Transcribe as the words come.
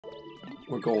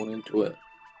We're going into it.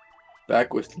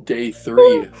 Back with day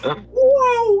 3.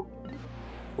 Whoa!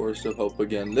 Forest of Hope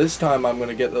again. This time I'm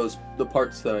gonna get the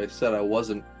parts that I said I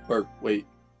wasn't. Or wait,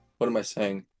 what am I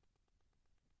saying?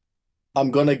 I'm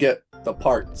gonna get the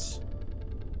parts.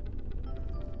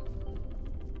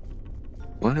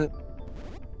 What?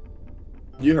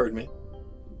 You heard me.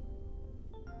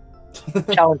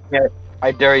 Challenge me.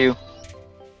 I dare you.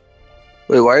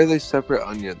 Wait, why are they separate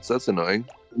onions? That's annoying.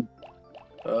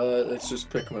 It's just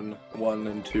Pikmin 1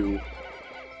 and 2.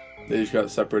 They just got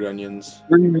separate onions.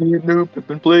 Bring me a new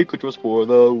Pikmin Blake, which was for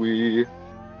the Wii.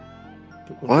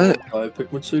 Pikmin What? 5,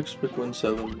 Pikmin 6, Pikmin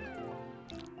 7.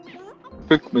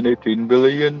 Pikmin 18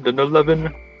 billion, then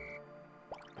 11.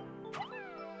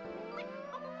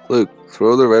 Look,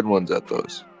 throw the red ones at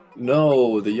those.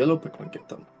 No, the yellow Pikmin get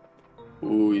them.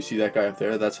 Ooh, you see that guy up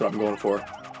there? That's what I'm going for.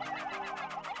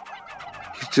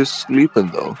 He's just sleeping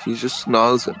though. He's just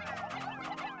snoozing.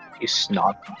 He's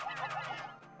snot.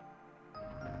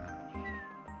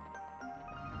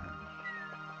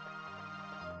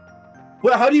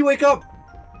 Well, how do you wake up?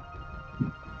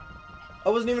 I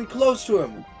wasn't even close to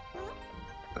him.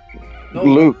 No.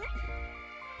 Luke.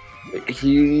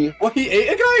 What, he ate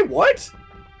a guy? What?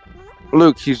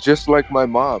 Luke, he's just like my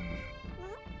mom.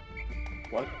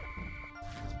 What?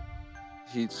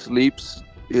 He sleeps,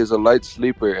 he's a light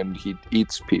sleeper, and he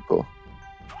eats people.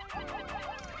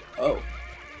 Oh.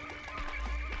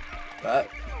 That.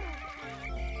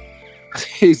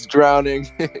 He's drowning.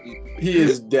 He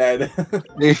is dead.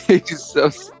 He's so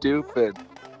stupid.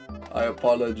 I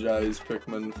apologize,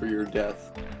 Pikmin, for your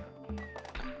death.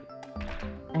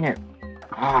 Dang it.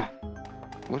 Ah.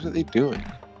 What are they doing?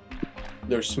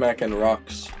 They're smacking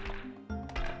rocks.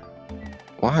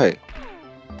 Why?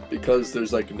 Because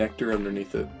there's like nectar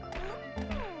underneath it.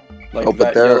 Like Oh,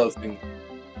 but that yellow thing.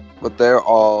 But they're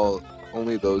all,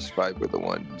 only those 5 are the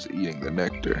ones eating the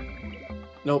nectar.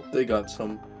 Nope, they got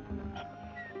some.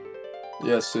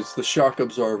 Yes, it's the shock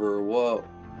absorber. Whoa.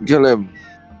 Kill him.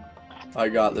 I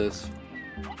got this.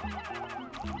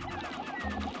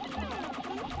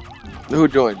 Who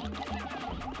joined?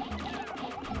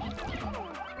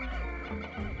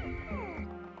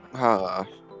 Ah,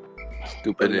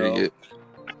 stupid Hello. idiot.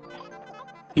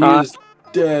 He is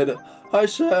dead. Hi,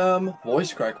 Sam.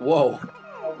 Voice crack. Whoa.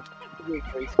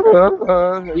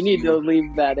 You need to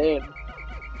leave that in.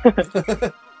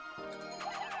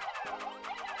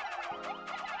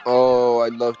 Oh, I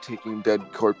love taking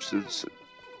dead corpses.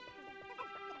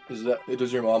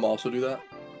 Does your mom also do that?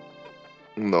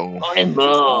 No. My mom.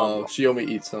 Oh, she only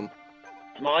eats them.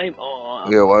 My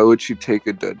mom. Yeah, why would she take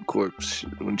a dead corpse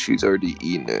when she's already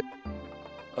eaten it?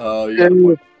 Oh, yeah.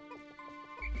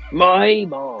 My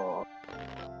mom.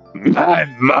 My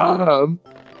mom!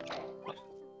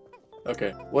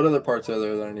 Okay, what other parts are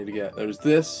there that I need to get? There's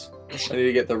this. I need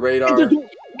to get the radar.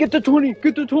 Get the 20.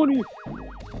 Get the 20.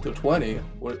 The 20?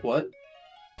 What?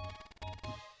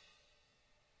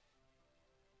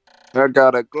 I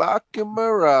got a Glock and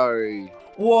Ferrari.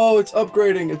 Whoa, it's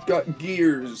upgrading. It's got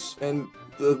gears, and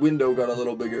the window got a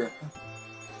little bigger.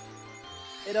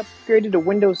 It upgraded to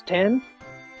Windows 10.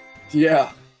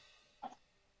 Yeah.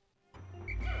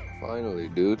 Finally,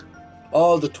 dude.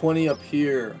 Oh, the 20 up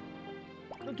here.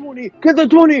 The 20. Get the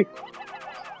 20.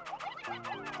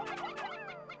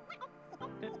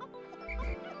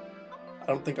 I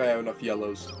don't think I have enough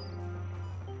yellows.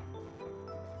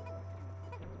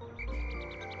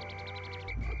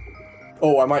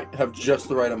 Oh, I might have just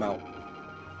the right amount.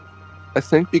 I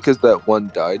think because that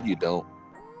one died, you don't.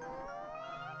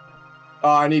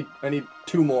 I need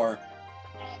 2 more.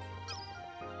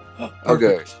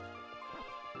 Okay. Perfect.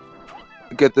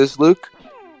 Get this, Luke.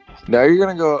 Now you're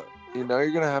gonna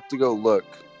have to go look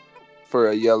for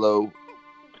a yellow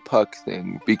puck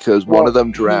thing because one of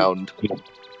them drowned.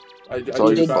 I all just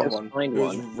your found fault. one. It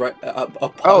was right a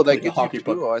puck, Oh, that like a gets hockey you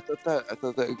puck. two. Oh, I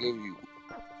thought that gave you.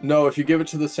 No, if you give it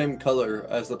to the same color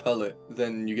as the pellet,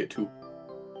 then you get 2.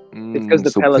 It's 'cause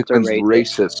the so pellets are Pikmin's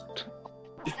racist.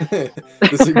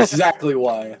 That's exactly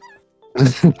why.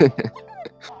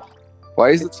 Why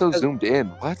is it so zoomed in?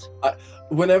 What?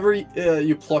 Whenever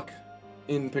you pluck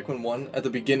in Pikmin 1, at the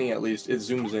beginning at least, it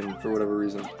zooms in for whatever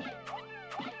reason.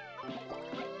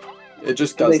 It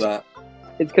just does that.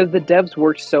 It's because the devs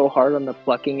worked so hard on the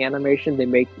plucking animation.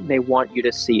 They want you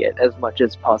to see it as much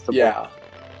as possible. Yeah.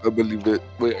 I believe it.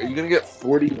 Wait, are you gonna get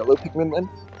 40 yellow Pikmin then?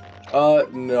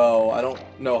 No, I don't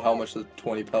know how much the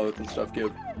 20 pellets and stuff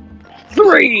give.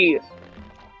 3.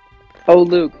 Oh,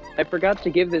 Luke, I forgot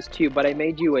to give this to you, but I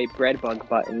made you a bread bug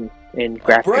button in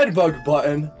graphics. A bread bug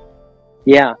button?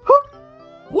 Yeah.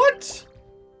 What?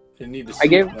 I need to see I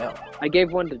gave- it now. I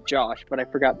gave one to Josh, but I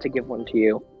forgot to give one to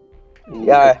you. Ooh.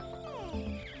 Yeah.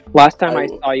 Last time I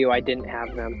will- saw you, I didn't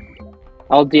have them.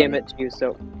 I'll DM it to you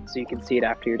so you can see it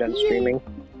after you're done streaming.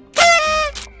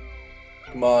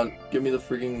 Come on, give me the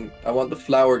freaking. I want the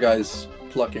flower guys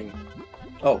plucking.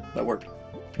 Oh, that worked.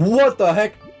 What the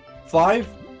heck? 5?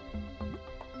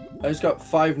 I just got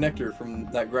 5 nectar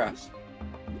from that grass.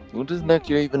 What does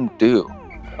nectar even do?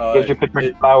 Gives your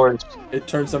Pikmin flowers. It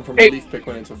turns them from It- leaf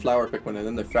Pikmin into flower Pikmin, and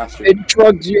then they're faster. It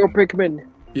drugs your Pikmin.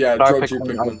 Yeah, it Flower drugs your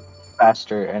Pikmin Pikmin.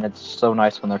 Faster, and it's so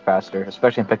nice when they're faster,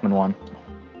 especially in Pikmin 1.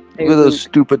 Hey, Look at those Luke,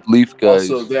 stupid leaf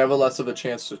guys. Also, they have a less of a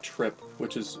chance to trip,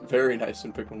 which is very nice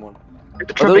in Pikmin 1.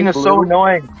 The tripping is so blue?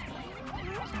 annoying.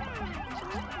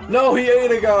 No, he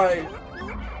ate a guy!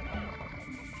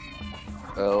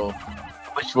 Oh,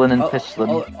 Whistlin and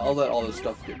pisslin. I'll let all this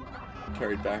stuff get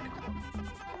carried back.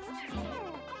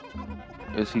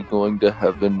 is he going to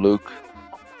heaven, Luke?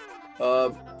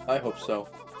 I hope so.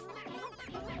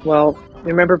 well,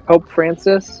 remember Pope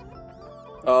Francis?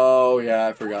 Oh, yeah,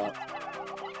 I forgot.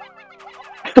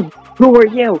 Who are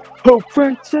you, Pope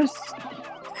Francis?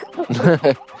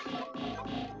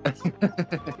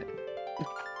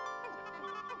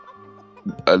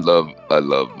 I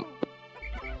love.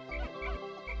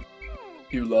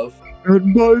 You love?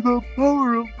 And by the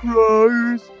power of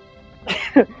Christ.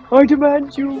 I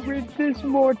demand you rid this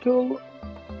mortal.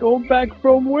 Go back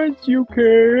from whence you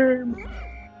came.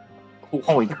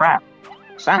 Holy crap.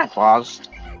 Santa Claus.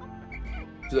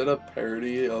 Is that a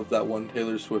parody of that one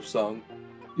Taylor Swift song?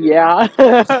 Yeah.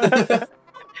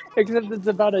 Except it's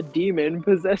about a demon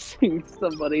possessing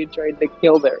somebody trying to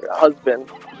kill their husband.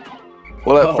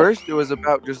 Well, at Oh. first it was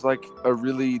about just like a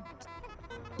really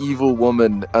evil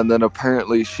woman, and then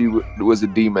apparently she was a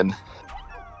demon.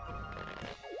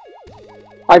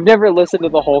 I've never listened to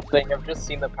the whole thing. I've just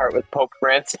seen the part with Pope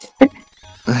Francis.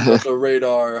 The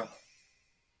radar.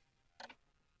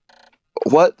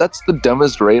 What? That's the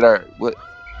dumbest radar. What?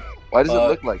 Why does it Uh,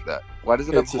 look like that? Why does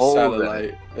it have It's a holes in it?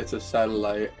 satellite. It's a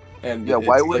satellite. And Yeah, it's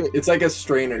why would like, it- it's like a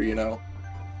strainer, you know? Like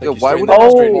Yeah, you why strain would the it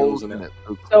have strainer holes in in it. it?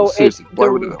 Luke? So Seriously, why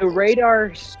would it have the holes?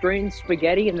 radar strains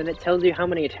spaghetti and then it tells you how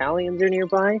many Italians are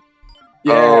nearby?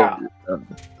 Yeah. Oh,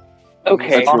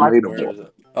 Okay. That's relatable. Where is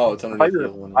it? Oh, it's I thought, underneath you the were,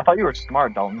 other one. I thought you were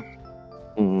smart, Dalton.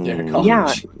 Yeah, Mm. college.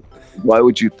 Yeah. Why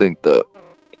would you think that?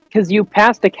 Because you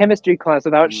passed a chemistry class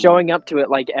without Mm. showing up to it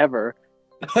like ever.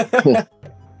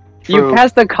 True. You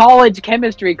passed a college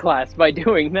chemistry class by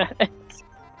doing that.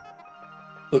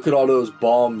 Look at all those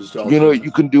bombs, Dalton. You know what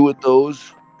you can do with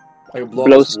those? I can blow,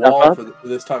 Blow this stuff wall up? for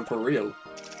this time for real.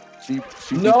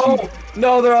 CPT. No!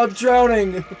 No, they're all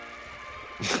drowning!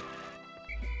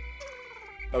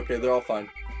 Okay, they're all fine.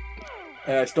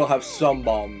 And I still have some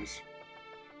bombs.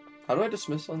 How do I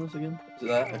dismiss on this again? Is it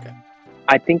that? Okay.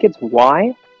 I think it's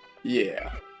Y?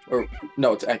 Yeah. Or,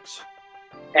 no, it's X.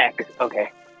 X. Okay.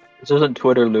 This isn't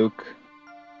Twitter, Luke.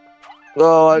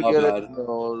 Oh, I My get bad. it.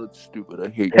 No, that's stupid. I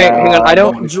hate Hey, that. hang on, I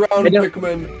don't- Don't drown, I don't-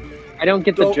 Pikmin! I don't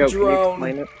get the Don't joke. Can you drown.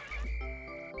 explain it?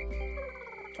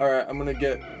 Alright, I'm gonna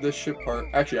get this ship part.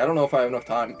 Actually, I don't know if I have enough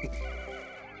time.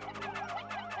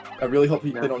 I really hope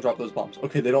they don't drop those bombs.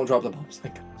 Okay, they don't drop the bombs,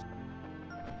 thank God.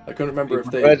 I couldn't remember if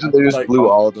they... Imagine they just like- blew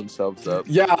all of themselves up.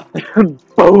 Yeah!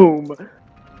 Boom!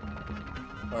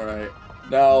 Alright.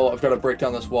 Now I've got to break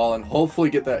down this wall and hopefully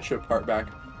get that ship part back.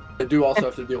 I do also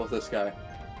have to deal with this guy.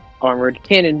 Armored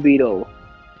cannon beetle.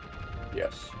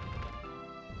 Yes.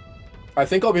 I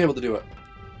think I'll be able to do it.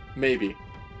 Maybe.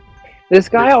 This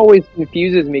guy always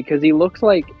confuses me because he looks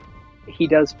like he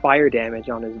does fire damage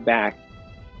on his back.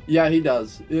 Yeah, he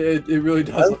does. It really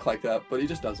does look like that, but he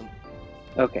just doesn't.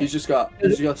 Okay. He's just got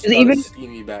even- a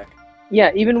steamy back.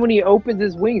 Yeah, even when he opens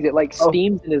his wings, it like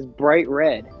steams and is bright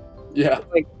red. Yeah.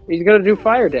 Like he's gonna do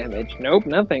fire damage. Nope,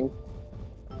 nothing.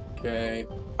 Okay.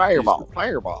 Fireball,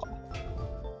 fireball.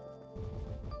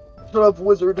 Shut up,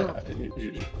 wizard. I need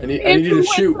you to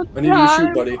shoot. I need you to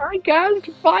shoot, buddy. I cast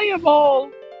fireball.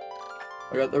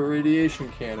 I got the radiation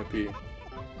canopy.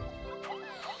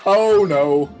 Oh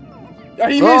no! Yeah,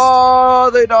 he missed! Oh,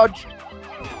 they dodged.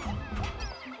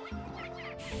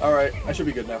 Alright, I should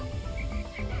be good now.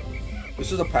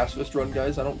 This is a pacifist run,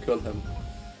 guys. I don't kill him.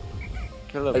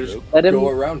 Kill I him, just Luke. Let him. go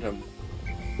around him.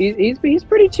 He's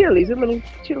pretty chill. He's a little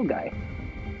chill guy.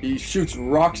 He shoots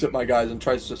rocks at my guys and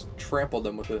tries to just trample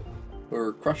them with it.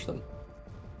 Or crush them.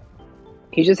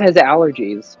 He just has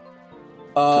allergies.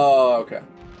 Oh, okay.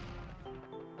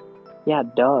 Yeah,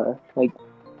 duh. Like,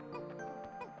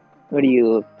 what are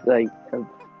you like?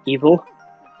 Evil?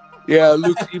 Yeah,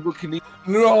 Luke's evil can eat.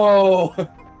 No!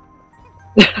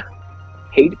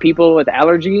 Hate people with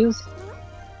allergies?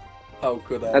 How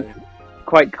could I?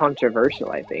 Quite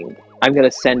controversial, I think. I'm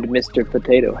gonna send Mr.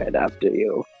 Potato Head after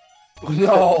you.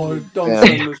 No, don't Yeah.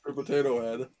 send Mr. Potato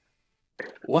Head.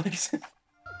 What?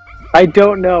 I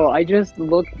don't know. I just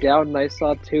looked down and I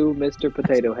saw two Mr.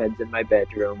 Potato Heads in my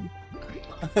bedroom.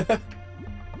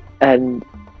 And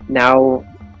now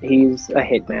he's a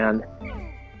hitman.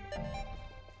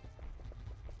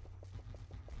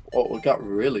 Oh, it got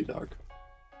really dark.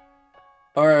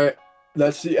 Alright,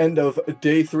 that's the end of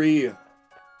day 3.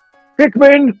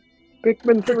 Pikmin!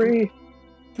 Pikmin 3!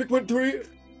 Pikmin 3!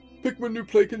 Pikmin new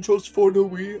play controls for the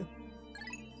Wii.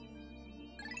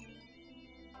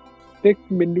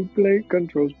 Pikmin new play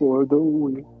controls for the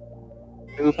Wii.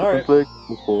 Alright.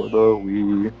 For the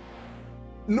Wii.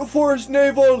 No Forest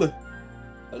Naval!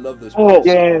 I love this Oh, place.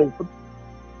 Yeah.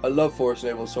 I love Forest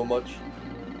Naval so much.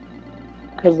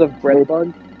 because of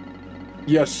Breadbug?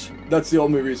 Yes, that's the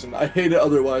only reason. I hate it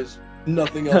otherwise.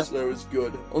 Nothing else there is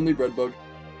good. Only Breadbug.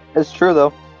 It's true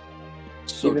though.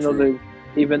 So even true.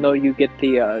 even though you get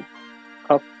the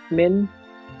Puffmin,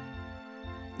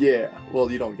 Yeah,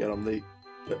 well, you don't get them.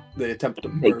 They attempt to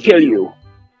they murder kill you.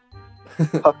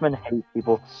 Puffman hate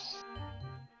people.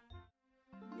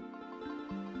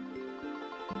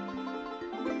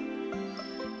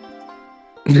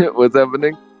 What's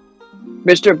happening?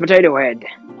 Mr. Potato Head.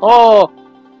 Oh,